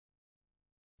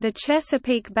The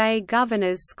Chesapeake Bay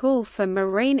Governor's School for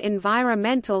Marine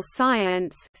Environmental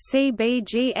Science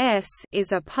 (CBGS)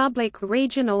 is a public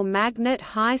regional magnet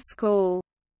high school.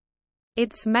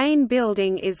 Its main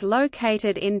building is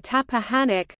located in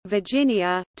Tappahannock,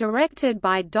 Virginia, directed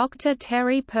by Dr.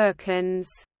 Terry Perkins.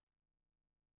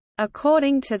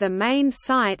 According to the main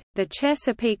site, the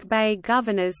Chesapeake Bay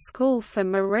Governor's School for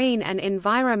Marine and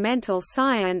Environmental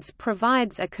Science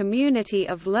provides a community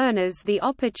of learners the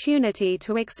opportunity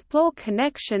to explore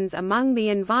connections among the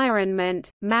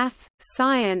environment, math,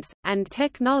 science, and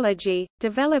technology,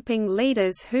 developing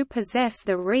leaders who possess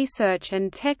the research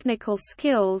and technical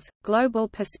skills, global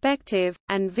perspective,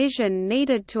 and vision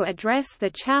needed to address the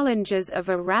challenges of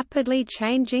a rapidly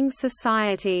changing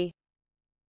society.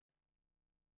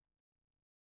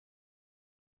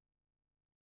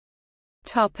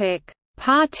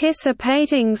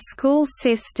 Participating school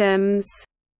systems.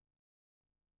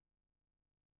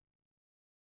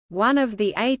 One of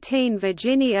the 18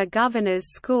 Virginia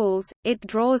Governor's Schools, it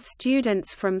draws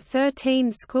students from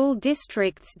 13 school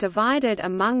districts divided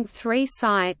among 3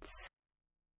 sites.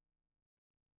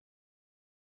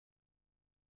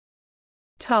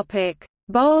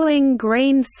 Bowling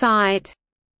Green Site,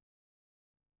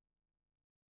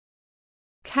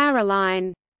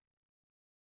 Caroline,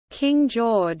 King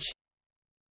George,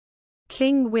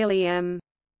 King William.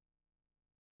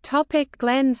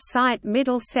 Glens Site,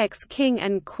 Middlesex, King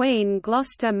and Queen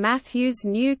Gloucester, Matthews,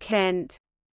 New Kent.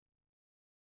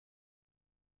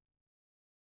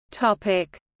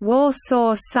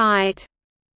 Warsaw Site,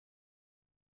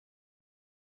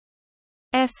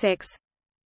 Essex,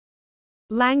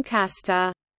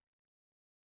 Lancaster,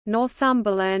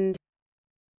 Northumberland,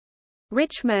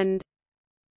 Richmond,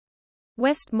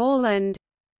 Westmoreland,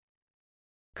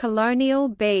 Colonial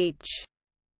Beach.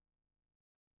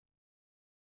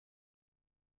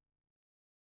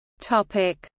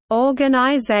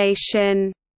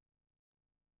 Organization.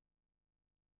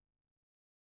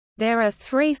 There are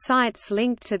 3 sites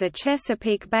linked to the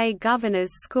Chesapeake Bay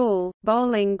Governor's School: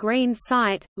 Bowling Green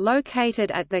Site, located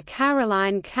at the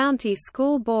Caroline County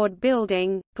School Board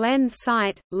Building; Glens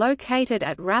Site, located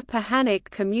at Rappahannock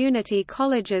Community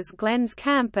College's Glens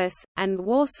Campus; and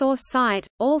Warsaw Site,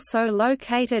 also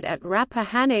located at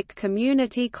Rappahannock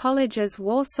Community College's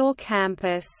Warsaw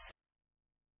Campus.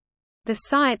 The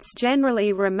sites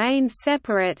generally remain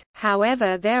separate,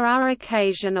 however there are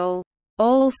occasional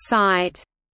all-site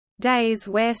days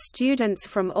where students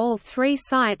from all 3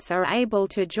 sites are able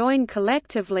to join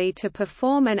collectively to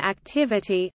perform an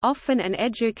activity, often an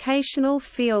educational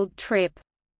field trip.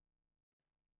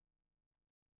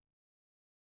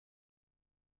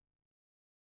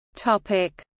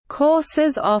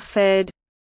 Courses offered.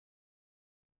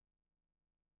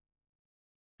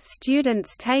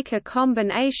 Students take a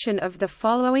combination of the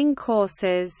following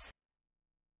courses.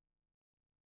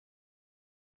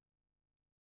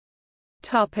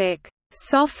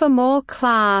 Sophomore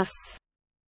Class,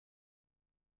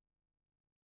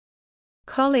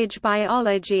 College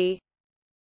Biology,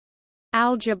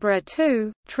 Algebra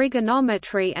 2,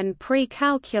 Trigonometry and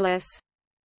Pre-Calculus,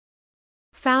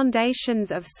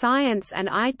 Foundations of Science and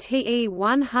ITE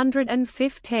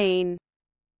 115.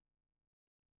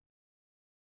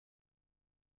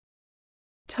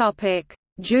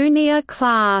 Junior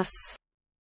Class,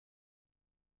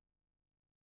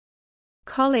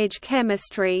 College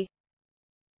Chemistry,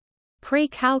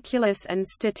 Pre-Calculus and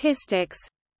Statistics,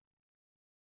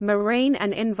 Marine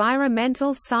and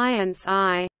Environmental Science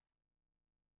I.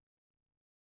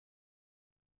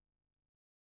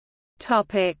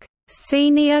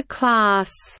 Senior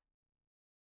Class,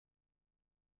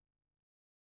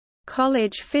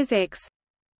 College Physics,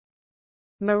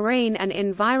 Marine and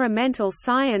Environmental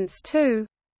Science II.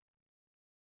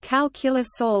 Calculus.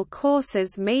 All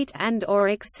courses meet and/or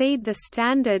exceed the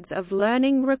standards of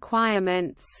learning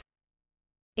requirements.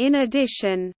 In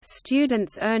addition,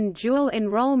 students earn dual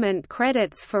enrollment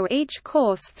credits for each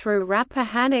course through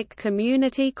Rappahannock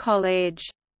Community College.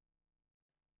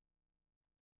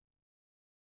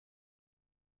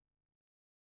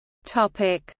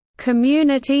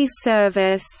 Community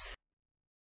service.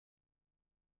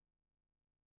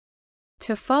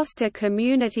 To foster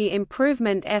community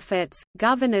improvement efforts,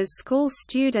 Governor's School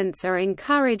students are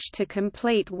encouraged to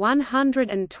complete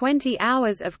 120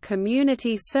 hours of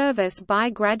community service by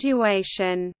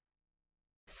graduation.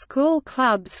 School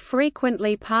clubs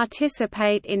frequently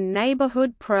participate in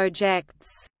neighborhood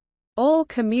projects. All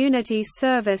community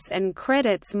service and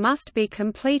credits must be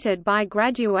completed by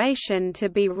graduation to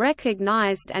be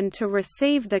recognized and to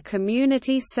receive the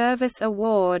Community Service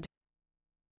Award.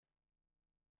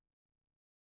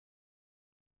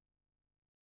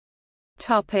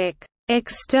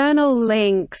 External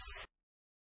links.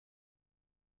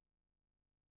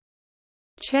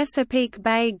 Chesapeake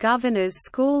Bay Governor's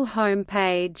School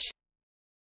homepage